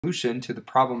solution to the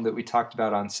problem that we talked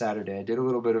about on Saturday. I did a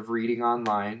little bit of reading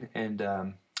online, and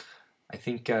I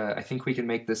think we can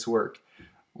make this work.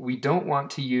 We don't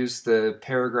want to use the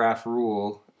paragraph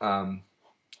rule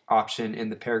option in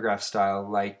the paragraph style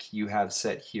like you have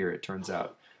set here, it turns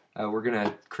out. We're going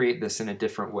to create this in a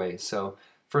different way. So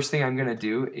first thing I'm going to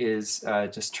do is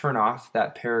just turn off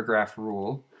that paragraph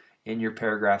rule in your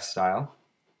paragraph style.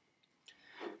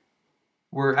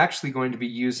 We're actually going to be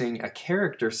using a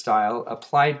character style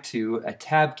applied to a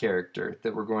tab character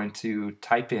that we're going to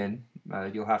type in.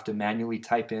 You'll have to manually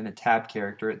type in a tab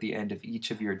character at the end of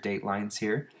each of your date lines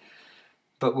here.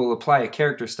 But we'll apply a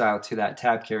character style to that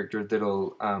tab character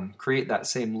that'll create that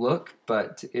same look,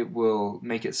 but it will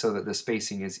make it so that the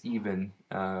spacing is even,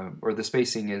 or the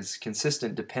spacing is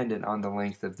consistent dependent on the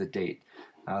length of the date,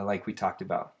 like we talked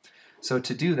about. So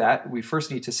to do that, we first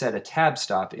need to set a tab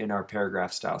stop in our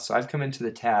paragraph style. So I've come into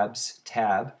the tabs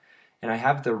tab, and I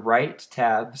have the right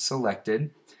tab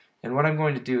selected. And what I'm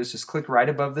going to do is just click right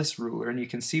above this ruler, and you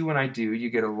can see when I do,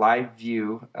 you get a live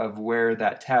view of where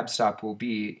that tab stop will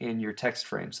be in your text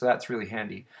frame. So that's really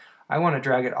handy. I want to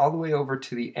drag it all the way over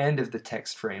to the end of the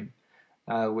text frame,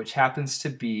 which happens to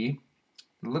be,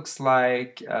 looks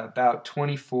like about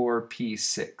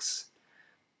 24p6.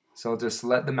 So I'll just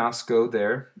let the mouse go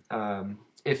there.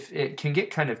 If it can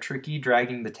get kind of tricky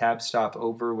dragging the tab stop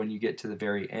over when you get to the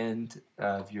very end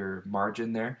of your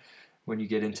margin there, when you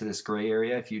get into this gray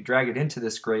area. If you drag it into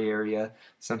this gray area,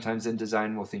 sometimes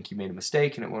InDesign will think you made a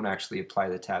mistake and it won't actually apply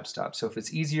the tab stop. So if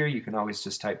it's easier, you can always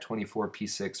just type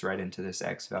 24p6 right into this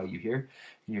X value here,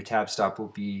 and your tab stop will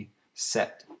be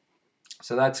set.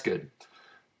 So that's good.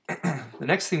 The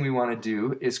next thing we want to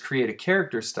do is create a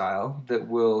character style that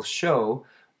will show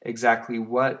exactly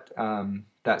what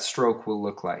that stroke will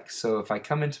look like. So if I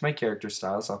come into my character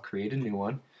styles, I'll create a new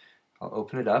one. I'll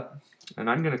open it up, and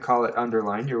I'm going to call it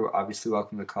underline. You're obviously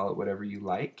welcome to call it whatever you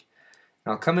like.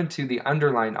 And I'll come into the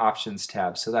underline options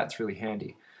tab, so that's really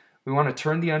handy. We want to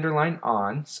turn the underline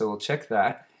on, so we'll check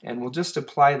that, and we'll just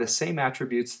apply the same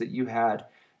attributes that you had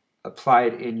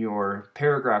applied in your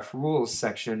paragraph rules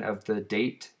section of the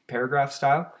date paragraph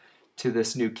style to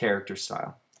this new character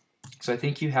style. So I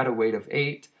think you had a weight of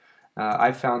 8.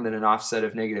 I found that an offset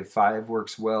of -5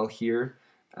 works well here.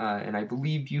 And I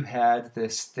believe you had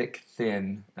this thick,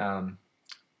 thin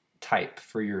type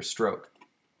for your stroke.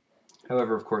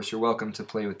 However, of course, you're welcome to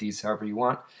play with these however you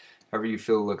want, however you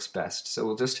feel looks best. So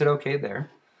we'll just hit OK there.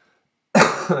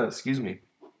 Excuse me.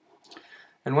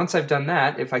 And once I've done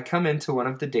that, if I come into one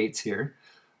of the dates here,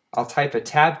 I'll type a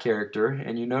tab character,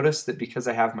 and you notice that because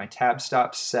I have my tab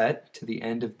stop set to the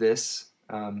end of this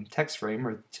text frame,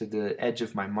 or to the edge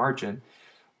of my margin,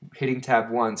 hitting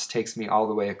tab once takes me all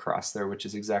the way across there, which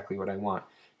is exactly what I want.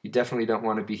 You definitely don't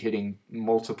want to be hitting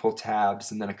multiple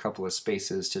tabs and then a couple of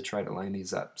spaces to try to line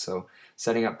these up. So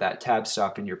setting up that tab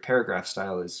stop in your paragraph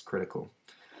style is critical.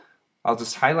 I'll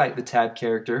just highlight the tab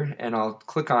character, and I'll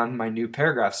click on my new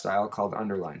paragraph style called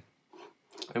underline.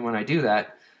 And when I do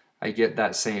that, I get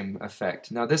that same effect.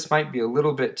 Now this might be a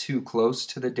little bit too close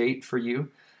to the date for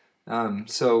you.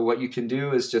 So what you can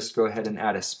do is just go ahead and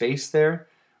add a space there,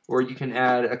 or you can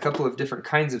add a couple of different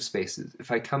kinds of spaces.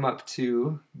 If I come up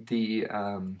to the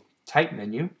type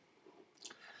menu,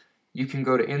 you can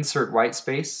go to insert white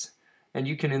space, and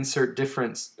you can insert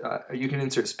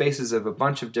spaces of a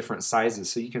bunch of different sizes,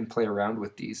 so you can play around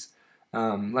with these.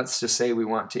 Let's just say we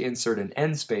want to insert an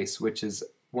N space, which is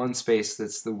one space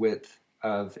that's the width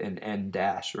of an N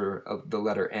dash, or of the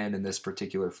letter N in this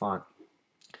particular font.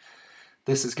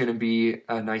 This is going to be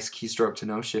a nice keystroke to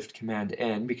know,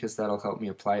 Shift-Command-N, because that'll help me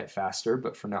apply it faster,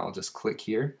 but for now I'll just click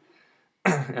here.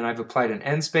 And I've applied an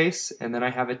N space, and then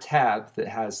I have a tab that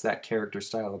has that character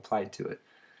style applied to it.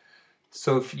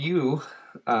 So if you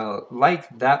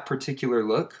like that particular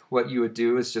look, what you would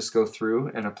do is just go through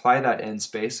and apply that N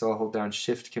space. So I'll hold down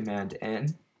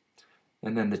Shift-Command-N,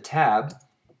 and then the tab,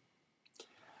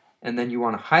 and then you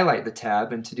want to highlight the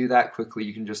tab, and to do that quickly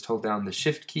you can just hold down the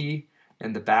Shift key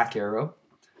and the back arrow,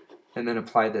 and then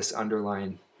apply this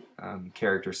underline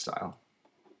character style.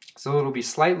 So it'll be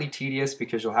slightly tedious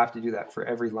because you'll have to do that for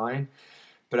every line,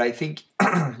 but I think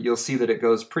you'll see that it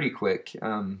goes pretty quick,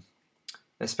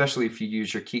 especially if you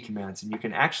use your key commands. And you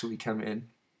can actually come in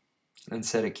and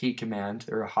set a key command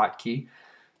or a hotkey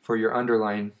for your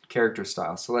underline character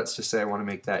style. So let's just say I want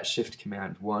to make that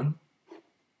Shift-Command-1.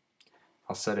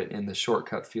 I'll set it in the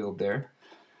shortcut field there.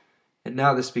 And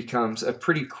now this becomes a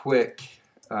pretty quick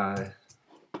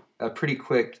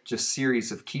just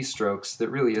series of keystrokes that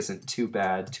really isn't too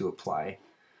bad to apply.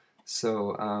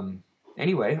 So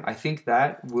anyway, I think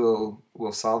that will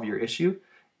solve your issue,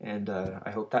 and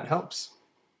I hope that helps.